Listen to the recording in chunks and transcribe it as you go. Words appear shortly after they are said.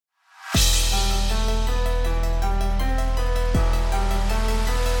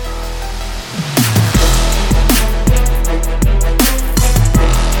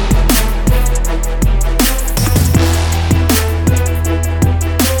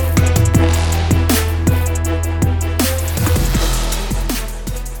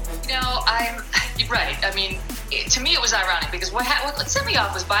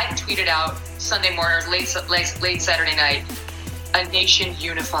out Sunday morning or late Saturday night. A nation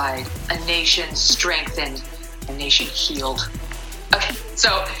unified, a nation strengthened, a nation healed. Okay,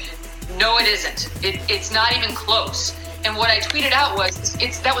 so no, it isn't. It's not even close. And what I tweeted out was,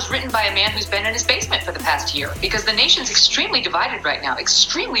 that was written by a man who's been in his basement for the past year, because the nation's extremely divided right now,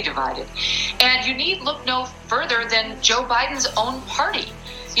 extremely divided. And you need look no further than Joe Biden's own party.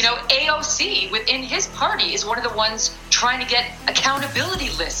 You know, AOC within his party is one of the ones trying to get accountability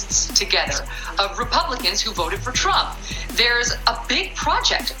lists together of Republicans who voted for Trump. There's a big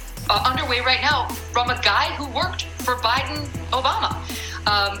project underway right now from a guy who worked for Obama,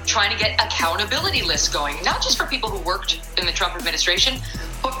 trying to get accountability lists going, not just for people who worked in the Trump administration,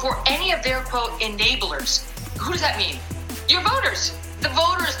 but for any of their, quote, enablers. Who does that mean? Your voters. The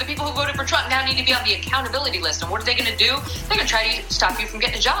voters, the people who voted for Trump, now need to be on the accountability list. And what are they going to do? They're going to try to stop you from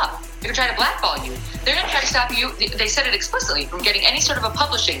getting a job. They're going to try to blackball you. They're going to try to stop you, they said it explicitly, from getting any sort of a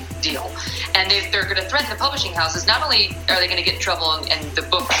publishing deal. And they're going to threaten the publishing houses. Not only are they going to get in trouble and the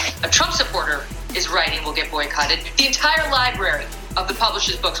book a Trump supporter is writing will get boycotted, the entire library of the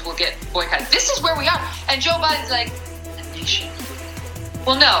publisher's books will get boycotted. This is where we are. And Joe Biden's like, a nation.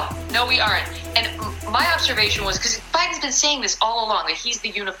 Well, no, we aren't. And my observation was, because Biden's been saying this all along, that he's the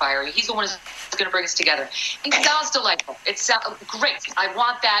unifier, he's the one who's going to bring us together. And it sounds delightful. It sounds great. I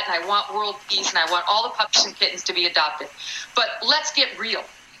want that, and I want world peace, and I want all the puppies and kittens to be adopted. But let's get real.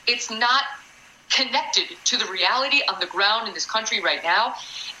 It's not connected to the reality on the ground in this country right now.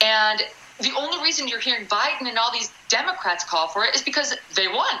 And the only reason you're hearing Biden and all these Democrats call for it is because they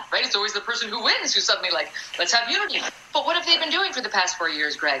won, right? It's always the person who wins who's suddenly like, let's have unity. But what have they been doing for the past 4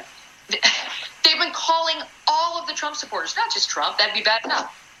 years, Greg? They've been calling all of the Trump supporters, not just Trump, that'd be bad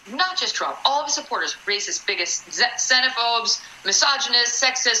enough, not just Trump, all of his supporters, racist, bigots, xenophobes, misogynists,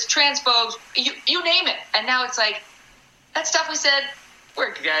 sexist, transphobes, you name it. And now it's like, that stuff we said,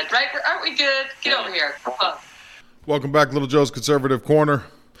 we're good, right? Aren't we good? Get over here. Come on. Welcome back, Little Joe's Conservative Corner.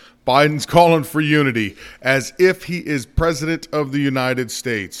 Biden's calling for unity as if he is president of the United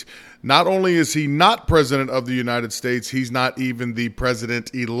States. Not only is he not president of the United States, he's not even the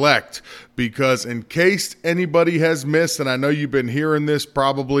president-elect. Because in case anybody has missed, and I know you've been hearing this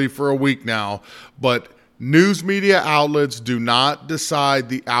probably for a week now, but news media outlets do not decide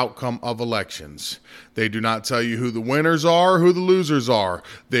the outcome of elections. They do not tell you who the winners are, who the losers are.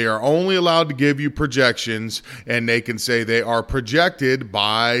 They are only allowed to give you projections, and they can say they are projected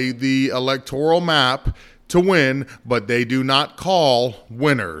by the electoral map to win, but they do not call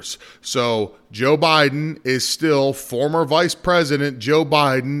winners. So Joe Biden is still former Vice President Joe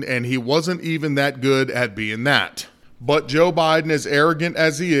Biden, and he wasn't even that good at being that. But Joe Biden, as arrogant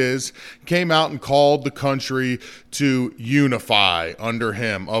as he is, came out and called the country to unify under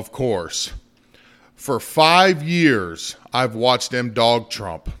him, of course. For 5 years, I've watched them dog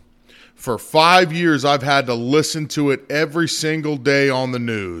Trump. For 5 years, I've had to listen to it every single day on the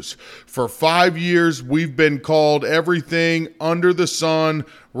news. For 5 years, we've been called everything under the sun,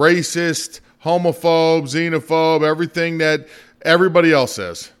 racist, homophobe, xenophobe, everything that everybody else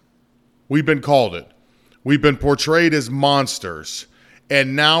says. We've been called it. We've been portrayed as monsters.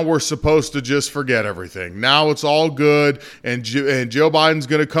 And now we're supposed to just forget everything. Now it's all good, and Joe Biden's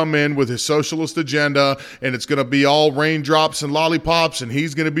going to come in with his socialist agenda, and it's going to be all raindrops and lollipops, and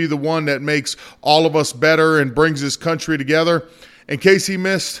he's going to be the one that makes all of us better and brings his country together. In case he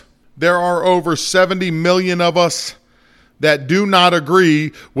missed, there are over 70 million of us that do not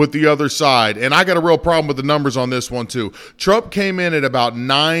agree with the other side. And I got a real problem with the numbers on this one, too. Trump came in at about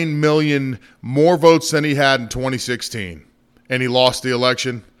 9 million more votes than he had in 2016. And he lost the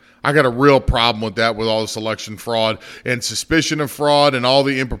election. I got a real problem with that, with all this election fraud and suspicion of fraud and all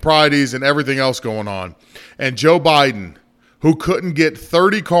the improprieties and everything else going on. And Joe Biden, who couldn't get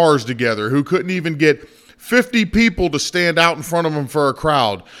 30 cars together, who couldn't even get 50 people to stand out in front of him for a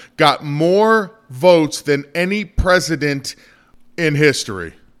crowd, got more votes than any president in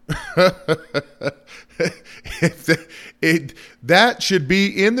history. That should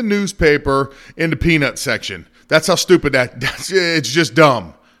be in the newspaper in the peanut section. That's how stupid it's just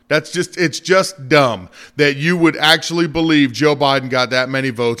dumb. It's just dumb that you would actually believe Joe Biden got that many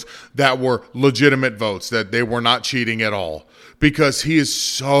votes that were legitimate votes, that they were not cheating at all. Because he is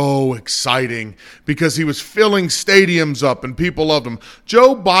so exciting, because he was filling stadiums up and people loved him.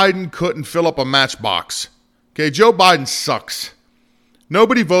 Joe Biden couldn't fill up a matchbox. Okay, Joe Biden sucks.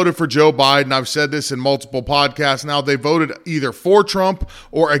 Nobody voted for Joe Biden. I've said this in multiple podcasts now. They voted either for Trump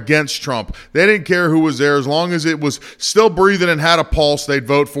or against Trump. They didn't care who was there. As long as it was still breathing and had a pulse, they'd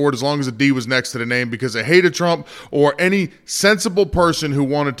vote for it, as long as a D was next to the name, because they hated Trump, or any sensible person who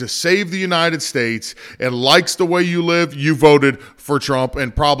wanted to save the United States and likes the way you live, you voted for Trump,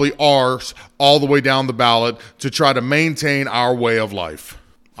 and probably ours all the way down the ballot to try to maintain our way of life.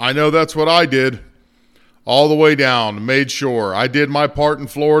 I know that's what I did. All the way down, made sure. I did my part in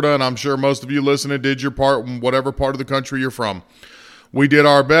Florida, and I'm sure most of you listening did your part in whatever part of the country you're from. We did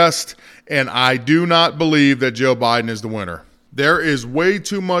our best, and I do not believe that Joe Biden is the winner. There is way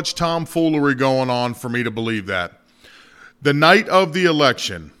too much tomfoolery going on for me to believe that. The night of the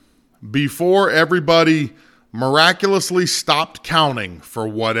election, before everybody miraculously stopped counting for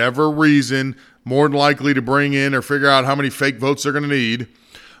whatever reason, more than likely to bring in or figure out how many fake votes they're going to need,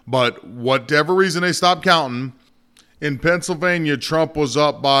 but whatever reason they stopped counting, in Pennsylvania, Trump was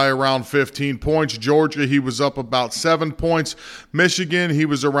up by around 15 points. Georgia, he was up about 7 points. Michigan, he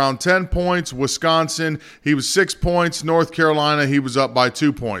was around 10 points. Wisconsin, he was 6 points. North Carolina, he was up by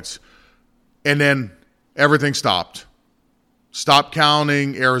 2 points. And then everything stopped. Stopped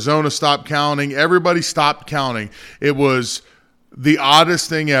counting. Arizona stopped counting. Everybody stopped counting. It was the oddest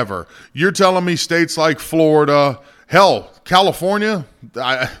thing ever. You're telling me states like Florida, hell, California,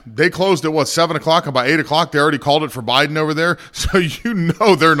 they closed at 7 o'clock, and by 8 o'clock, they already called it for Biden over there. So you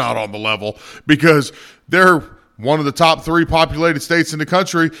know they're not on the level, because they're one of the top 3 populated states in the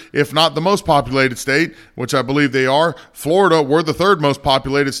country, if not the most populated state, which I believe they are. Florida, we're the 3rd most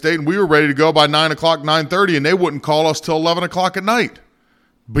populated state, and we were ready to go by 9 o'clock, 9:30, and they wouldn't call us till 11 o'clock at night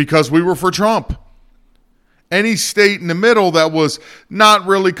because we were for Trump. Any state in the middle that was not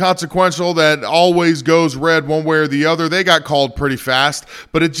really consequential, that always goes red one way or the other, they got called pretty fast.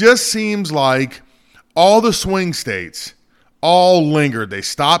 But it just seems like all the swing states all lingered. They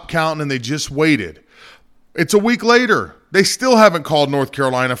stopped counting and they just waited. It's a week later. They still haven't called North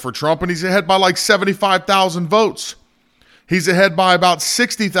Carolina for Trump, and he's ahead by like 75,000 votes. He's ahead by about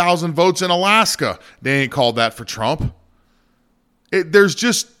 60,000 votes in Alaska. They ain't called that for Trump. There's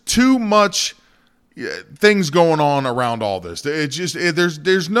just too much things going on around all this.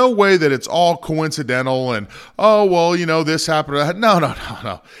 There's no way that it's all coincidental and, oh, well, this happened.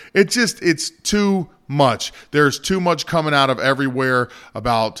 No. It's too much. There's too much coming out of everywhere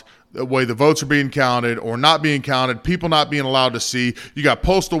about the way the votes are being counted or not being counted, people not being allowed to see. You got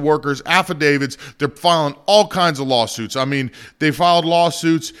postal workers, affidavits. They're filing all kinds of lawsuits. I mean, they filed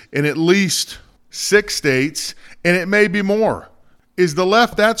lawsuits in at least 6 states, and it may be more. Is the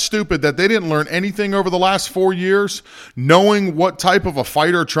left that stupid that they didn't learn anything over the last 4 years? Knowing what type of a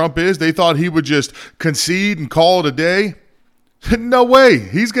fighter Trump is, they thought he would just concede and call it a day? No way.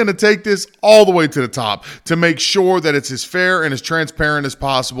 He's going to take this all the way to the top to make sure that it's as fair and as transparent as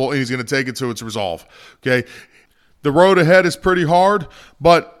possible, and he's going to take it to its resolve. Okay? The road ahead is pretty hard,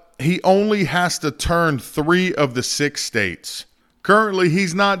 but he only has to turn 3 of the 6 states. Currently,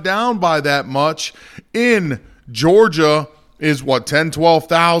 he's not down by that much. In Georgia is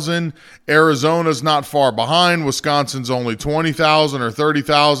 12,000. Arizona's not far behind. Wisconsin's only 20,000 or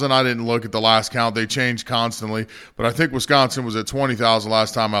 30,000. I didn't look at the last count. They change constantly, but I think Wisconsin was at 20,000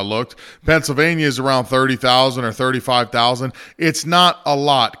 last time I looked. Pennsylvania is around 30,000 or 35,000. It's not a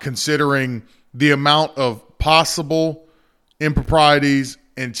lot considering the amount of possible improprieties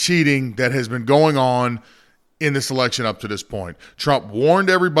and cheating that has been going on in this election up to this point. Trump warned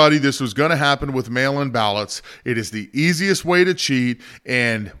everybody this was going to happen with mail-in ballots. It is the easiest way to cheat,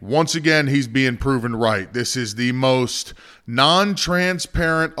 and once again, he's being proven right. This is the most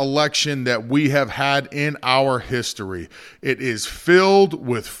non-transparent election that we have had in our history. It is filled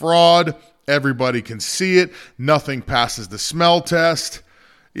with fraud. Everybody can see it. Nothing passes the smell test.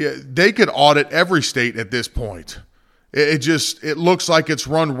 Yeah, they could audit every state at this point. It looks like it's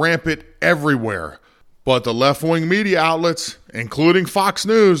run rampant everywhere. But the left-wing media outlets, including Fox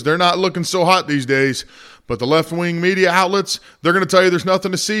News, they're not looking so hot these days. But the left-wing media outlets, they're going to tell you there's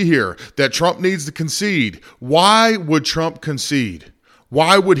nothing to see here, that Trump needs to concede. Why would Trump concede?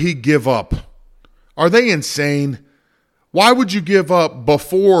 Why would he give up? Are they insane? Why would you give up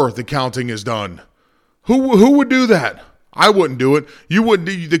before the counting is done? Who would do that? I wouldn't do it. You wouldn't.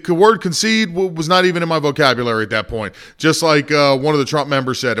 The word concede was not even in my vocabulary at that point. Just like one of the Trump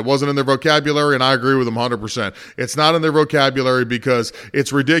members said, it wasn't in their vocabulary, and I agree with them 100%. It's not in their vocabulary because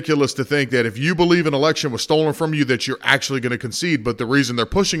it's ridiculous to think that if you believe an election was stolen from you, that you're actually going to concede. But the reason they're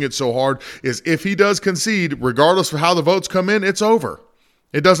pushing it so hard is if he does concede, regardless of how the votes come in, it's over.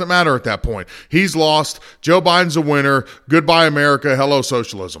 It doesn't matter at that point. He's lost. Joe Biden's a winner. Goodbye, America. Hello,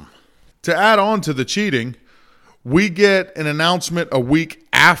 socialism. To add on to the cheating, we get an announcement a week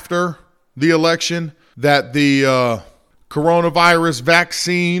after the election that the coronavirus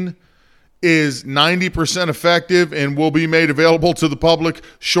vaccine is 90% effective and will be made available to the public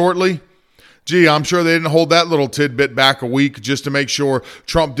shortly. Gee, I'm sure they didn't hold that little tidbit back a week just to make sure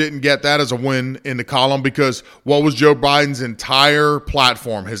Trump didn't get that as a win in the column, because what was Joe Biden's entire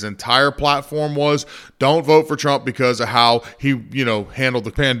platform? His entire platform was, don't vote for Trump because of how he, handled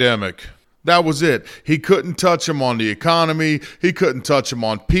the pandemic. That was it. He couldn't touch him on the economy. He couldn't touch him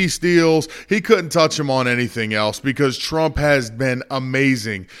on peace deals. He couldn't touch him on anything else because Trump has been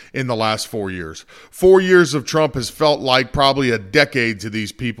amazing in the last 4 years. 4 years of Trump has felt like probably a decade to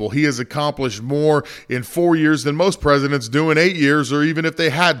these people. He has accomplished more in 4 years than most presidents do in 8 years, or even if they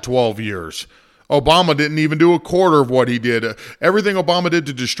had 12 years. Obama didn't even do a quarter of what he did. Everything Obama did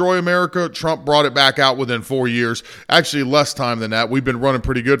to destroy America, Trump brought it back out within 4 years. Actually, less time than that. We've been running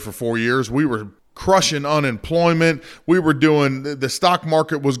pretty good for 4 years. We were crushing unemployment. We were the stock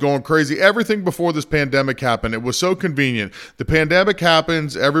market was going crazy. Everything before this pandemic happened. It was so convenient. The pandemic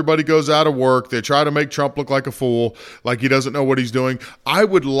happens. Everybody goes out of work. They try to make Trump look like a fool, like he doesn't know what he's doing. I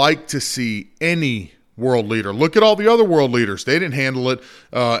would like to see any world leader. Look at all the other world leaders. They didn't handle it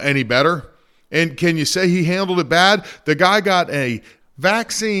any better. And can you say he handled it bad? The guy got a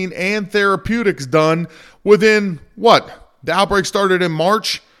vaccine and therapeutics done within what? The outbreak started in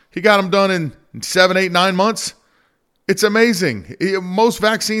March. He got them done in 7, 8, 9 months. It's amazing. Most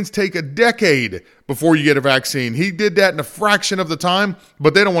vaccines take a decade before you get a vaccine. He did that in a fraction of the time,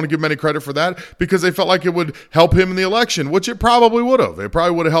 but they don't want to give him any credit for that because they felt like it would help him in the election, which it probably would have. It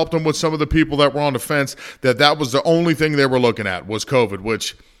probably would have helped him with some of the people that were on the fence that was the only thing they were looking at was COVID,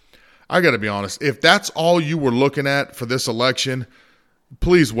 which I got to be honest, if that's all you were looking at for this election,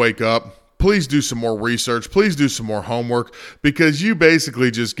 please wake up. Please do some more research. Please do some more homework, because you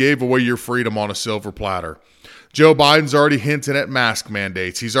basically just gave away your freedom on a silver platter. Joe Biden's already hinting at mask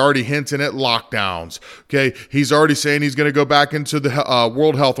mandates. He's already hinting at lockdowns. Okay, he's already saying he's going to go back into the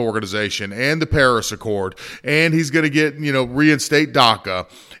World Health Organization and the Paris Accord, and he's going to get, reinstate DACA.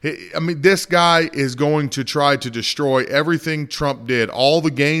 I mean, this guy is going to try to destroy everything Trump did, all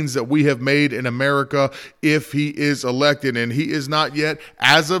the gains that we have made in America if he is elected, and he is not yet.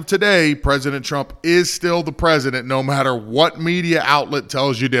 As of today, President Trump is still the president, no matter what media outlet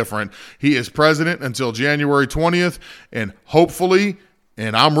tells you different. He is president until January 20th, and hopefully,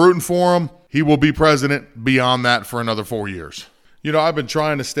 and I'm rooting for him, he will be president beyond that for another 4 years. I've been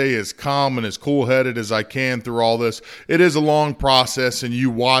trying to stay as calm and as cool-headed as I can through all this. It is a long process, and you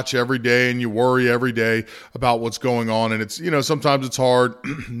watch every day and you worry every day about what's going on. And it's, sometimes it's hard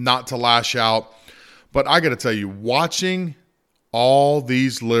not to lash out. But I got to tell you, watching all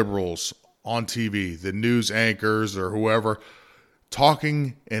these liberals on TV, the news anchors or whoever,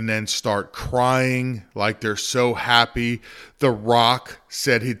 talking and then start crying like they're so happy. The Rock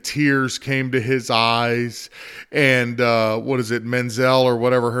said his tears came to his eyes. And Menzel or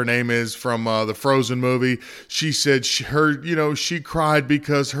whatever her name is from the Frozen movie, she said she cried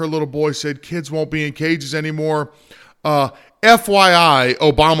because her little boy said kids won't be in cages anymore. FYI,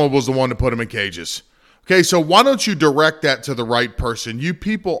 Obama was the one to put him in cages. Okay, so why don't you direct that to the right person? You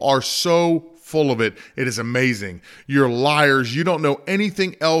people are so full of it. It is amazing. You're liars. You don't know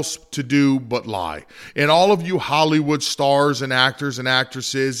anything else to do but lie. And all of you Hollywood stars and actors and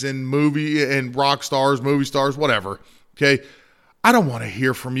actresses and movie and rock stars, movie stars, whatever. Okay. I don't want to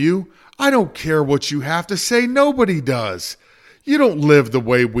hear from you. I don't care what you have to say. Nobody does. You don't live the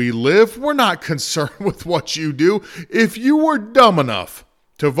way we live. We're not concerned with what you do. If you were dumb enough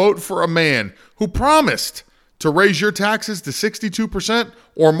to vote for a man who promised to raise your taxes to 62%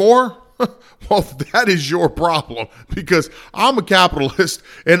 or more, well, that is your problem, because I'm a capitalist,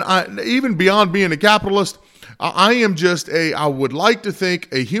 and even beyond being a capitalist, I am just I would like to think,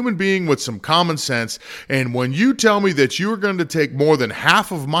 a human being with some common sense. And when you tell me that you're going to take more than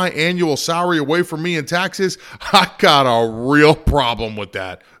half of my annual salary away from me in taxes, I got a real problem with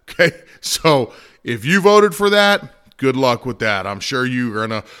that. Okay, so if you voted for that, good luck with that. I'm sure you're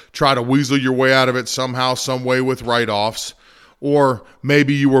going to try to weasel your way out of it somehow, some way with write-offs. Or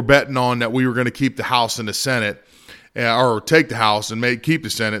maybe you were betting on that we were going to keep the House and the Senate, or take the House and keep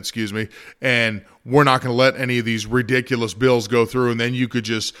the Senate, and we're not going to let any of these ridiculous bills go through, and then you could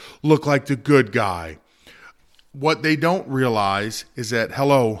just look like the good guy. What they don't realize is that,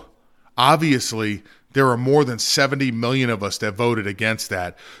 obviously there are more than 70 million of us that voted against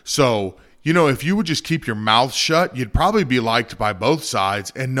that. So, if you would just keep your mouth shut, you'd probably be liked by both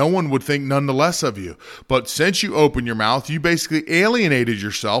sides, and no one would think none the less of you. But since you opened your mouth, you basically alienated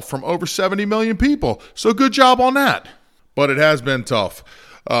yourself from over 70 million people. So good job on that. But it has been tough.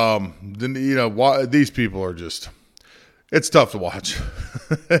 Then, these people are just, it's tough to watch.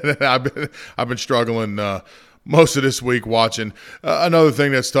 I've been struggling most of this week watching. Another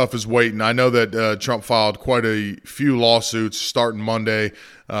thing that's tough is waiting. I know that Trump filed quite a few lawsuits starting Monday,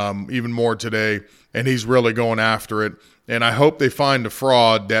 even more today, and he's really going after it. And I hope they find the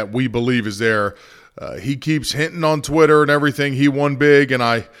fraud that we believe is there. He keeps hinting on Twitter and everything he won big, and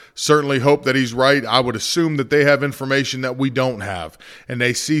I certainly hope that he's right. I would assume that they have information that we don't have, and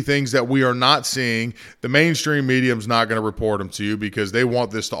they see things that we are not seeing. The mainstream medium's not going to report them to you because they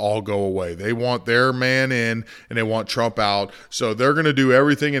want this to all go away. They want their man in, and they want Trump out. So they're going to do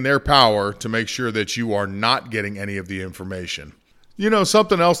everything in their power to make sure that you are not getting any of the information.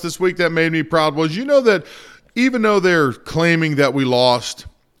 Something else this week that made me proud was, that even though they're claiming that we lost,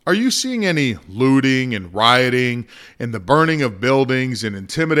 are you seeing any looting and rioting and the burning of buildings and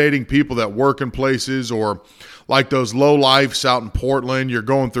intimidating people that work in places, or like those lowlifes out in Portland, you're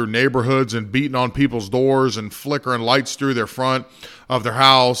going through neighborhoods and beating on people's doors and flickering lights through their front of their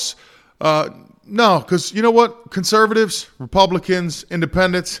house? No, because you know what? Conservatives, Republicans,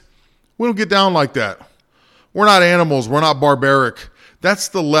 independents, we don't get down like that. We're not animals. We're not barbaric. That's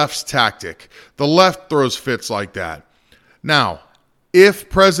the left's tactic. The left throws fits like that. Now, if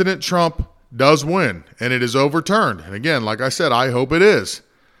President Trump does win and it is overturned, and again, like I said, I hope it is,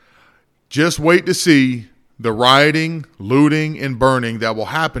 just wait to see the rioting, looting, and burning that will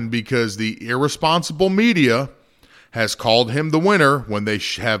happen because the irresponsible media has called him the winner when they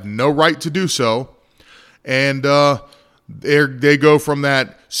have no right to do so. And they go from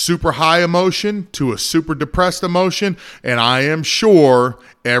that super high emotion to a super depressed emotion, and I am sure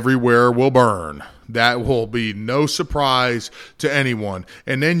everywhere will burn. That will be no surprise to anyone.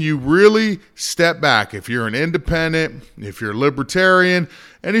 And then you really step back. If you're an independent, if you're libertarian,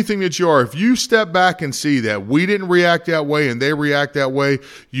 anything that you are, if you step back and see that we didn't react that way and they react that way,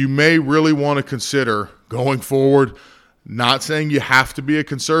 you may really want to consider going forward. Not saying you have to be a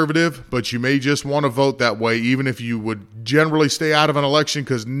conservative, but you may just want to vote that way, even if you would generally stay out of an election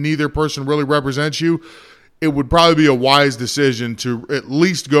because neither person really represents you. It would probably be a wise decision to at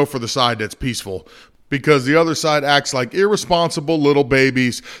least go for the side that's peaceful, because the other side acts like irresponsible little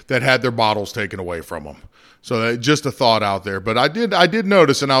babies that had their bottles taken away from them. So just a thought out there. But I did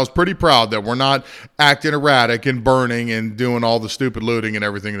notice, and I was pretty proud that we're not acting erratic and burning and doing all the stupid looting and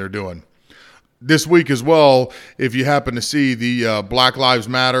everything they're doing. This week as well, if you happen to see the Black Lives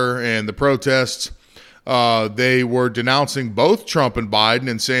Matter and the protests, they were denouncing both Trump and Biden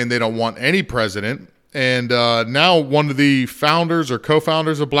and saying they don't want any president. And now one of the founders or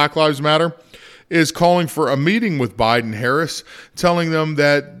co-founders of Black Lives Matter is calling for a meeting with Biden and Harris, telling them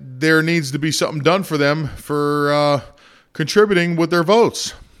that there needs to be something done for them for contributing with their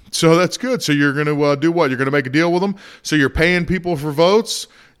votes. So that's good. So you're going to do what? You're going to make a deal with them? So you're paying people for votes?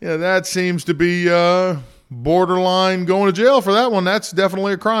 Yeah, that seems to be borderline going to jail for that one. That's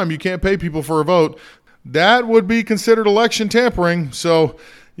definitely a crime. You can't pay people for a vote. That would be considered election tampering. So,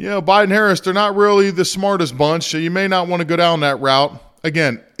 Biden and Harris, they're not really the smartest bunch, so you may not want to go down that route.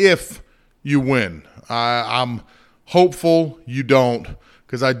 Again, if you win. I'm hopeful you don't,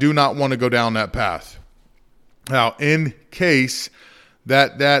 because I do not want to go down that path. Now, in case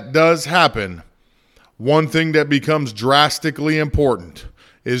that does happen, one thing that becomes drastically important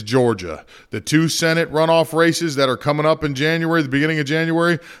is Georgia. The 2 Senate runoff races that are coming up in January, the beginning of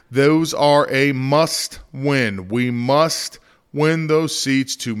January, those are a must win. We must win those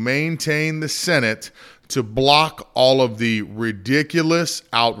seats to maintain the Senate, to block all of the ridiculous,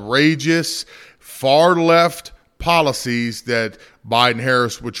 outrageous, far left policies that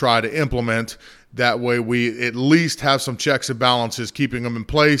Biden-Harris would try to implement. That way we at least have some checks and balances keeping them in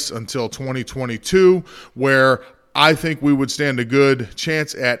place until 2022, where I think we would stand a good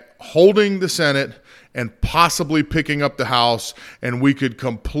chance at holding the Senate and possibly picking up the House, and we could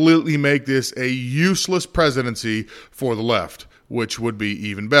completely make this a useless presidency for the left, which would be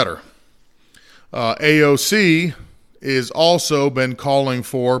even better. AOC is also been calling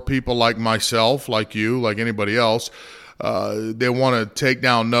for people like myself, like you, like anybody else. They want to take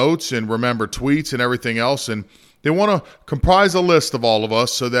down notes and remember tweets and everything else, and they want to comprise a list of all of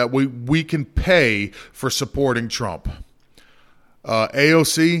us so that we can pay for supporting Trump.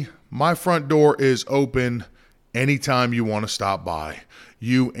 AOC, my front door is open anytime you want to stop by.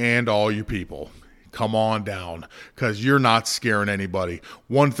 You and all your people. Come on down, because you're not scaring anybody.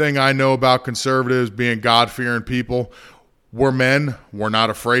 One thing I know about conservatives being God-fearing people, we're men. We're not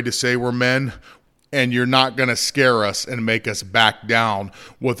afraid to say we're men. And you're not going to scare us and make us back down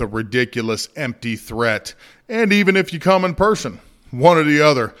with a ridiculous, empty threat. And even if you come in person, one or the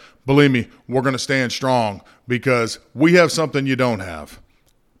other, believe me, we're going to stand strong because we have something you don't have.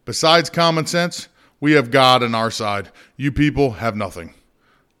 Besides common sense, we have God on our side. You people have nothing.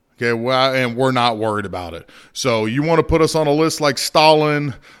 Okay, well, and we're not worried about it. So you want to put us on a list like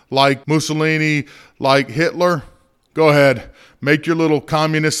Stalin, like Mussolini, like Hitler? Go ahead, make your little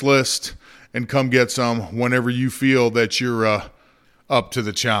communist list and come get some whenever you feel that you're up to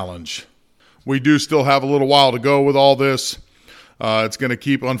the challenge. We do still have a little while to go with all this. It's going to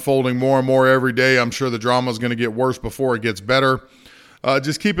keep unfolding more and more every day. I'm sure the drama is going to get worse before it gets better.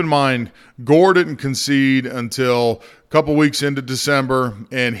 Just keep in mind, Gore didn't concede until a couple weeks into December,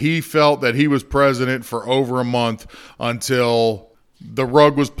 and he felt that he was president for over a month until the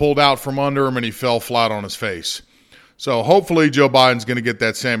rug was pulled out from under him and he fell flat on his face. So hopefully Joe Biden's going to get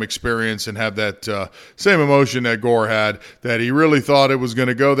that same experience and have that same emotion that Gore had, that he really thought it was going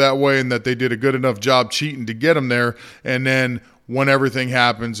to go that way and that they did a good enough job cheating to get him there. And then when everything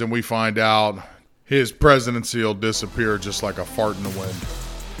happens and we find out, his presidency will disappear just like a fart in the wind.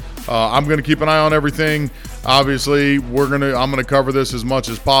 I'm going to keep an eye on everything. Obviously, I'm going to cover this as much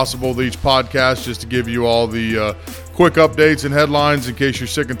as possible with each podcast just to give you all the quick updates and headlines in case you're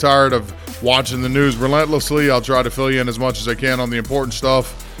sick and tired of watching the news relentlessly. I'll try to fill you in as much as I can on the important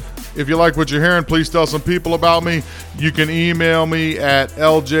stuff. If you like what you're hearing, please tell some people about me. You can email me at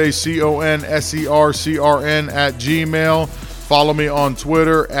ljconsercrn@gmail.com. Follow me on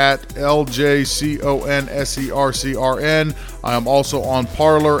Twitter at LJCONSERCRN. I am also on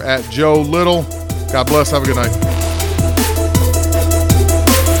Parler at Joe Little. God bless. Have a good night.